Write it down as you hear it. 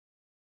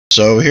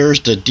So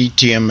here's the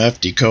DTMF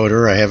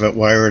decoder. I have it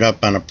wired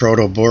up on a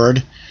proto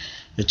board.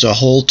 It's a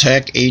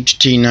Holtek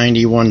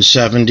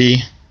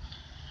HT9170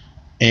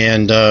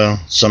 and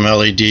some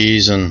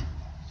LEDs and a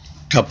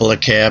couple of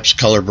caps,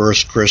 color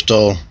burst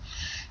crystal.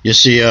 You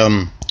see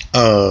a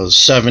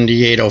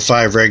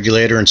 7805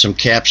 regulator and some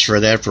caps for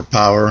that for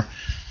power.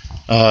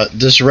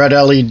 This red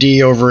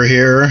LED over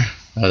here,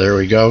 there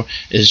we go,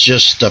 is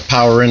just a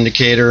power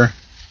indicator.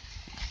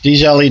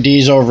 These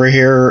LEDs over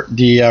here,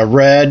 the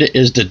red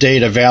is the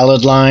data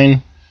valid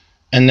line,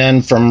 and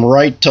then from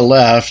right to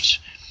left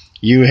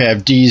you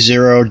have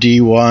D0,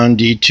 D1,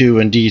 D2,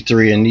 and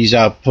D3, and these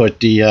output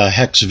the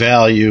hex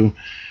value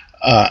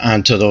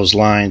onto those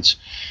lines.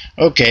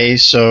 Okay,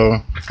 so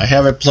I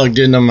have it plugged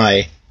into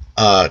my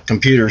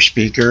computer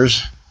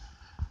speakers,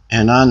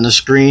 and on the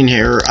screen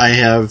here I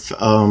have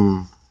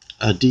a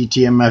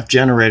DTMF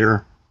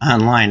generator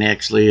online,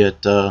 actually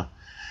at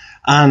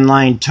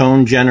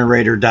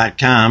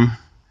onlinetonegenerator.com.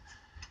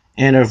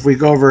 And if we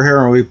go over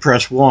here and we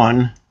press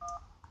 1,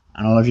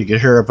 I don't know if you can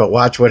hear it, but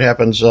watch what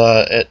happens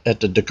at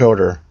the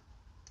decoder.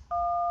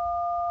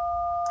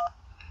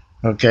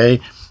 Okay,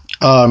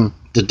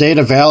 the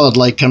data valid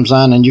light comes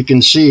on, and you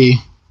can see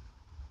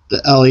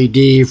the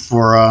LED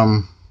for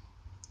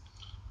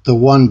the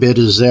 1 bit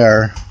is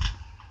there.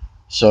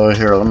 So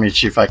here, let me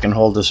see if I can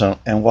hold this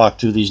and walk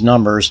through these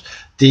numbers.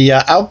 The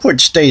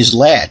output stays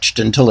latched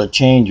until it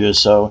changes.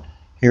 So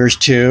here's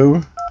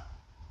 2,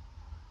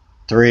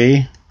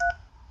 3,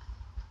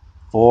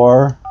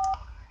 4,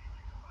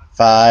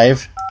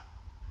 5,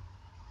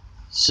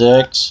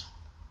 6,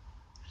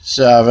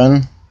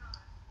 7,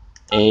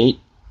 8,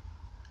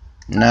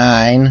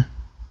 9,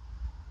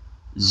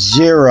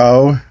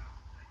 0.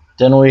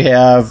 Then we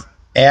have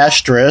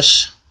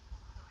asterisk.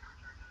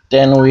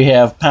 Then we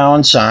have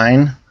pound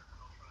sign.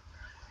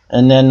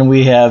 And then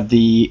we have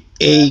the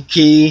A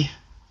key,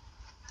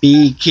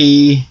 B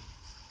key,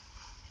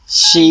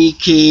 C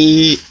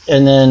key,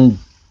 and then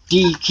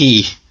D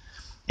key.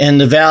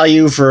 And the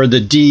value for the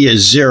D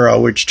is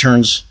 0, which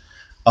turns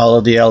all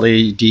of the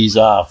LEDs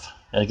off.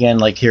 Again,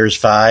 like here's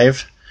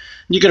 5.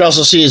 You could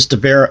also see it's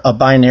a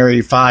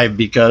binary 5,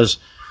 because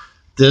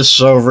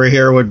this over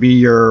here would be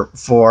your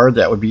 4.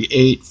 That would be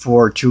 8,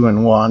 4, 2,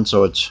 and 1.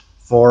 So it's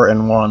 4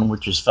 and 1,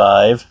 which is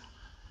 5.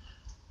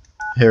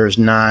 Here's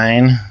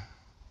 9.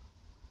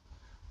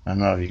 I don't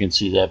know if you can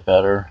see that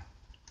better.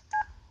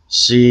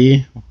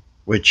 C,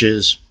 which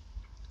is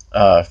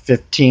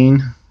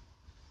 15.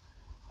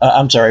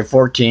 I'm sorry,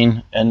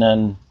 14. And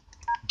then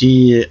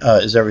D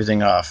is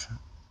everything off.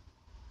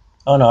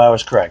 Oh no, I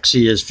was correct.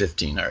 C is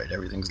 15. All right,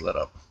 everything's lit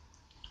up.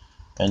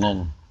 And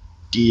then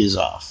D is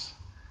off.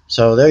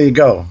 So there you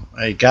go.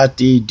 I got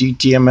the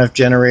DTMF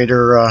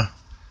generator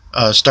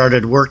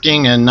started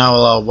working, and now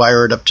I'll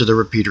wire it up to the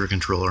repeater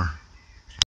controller.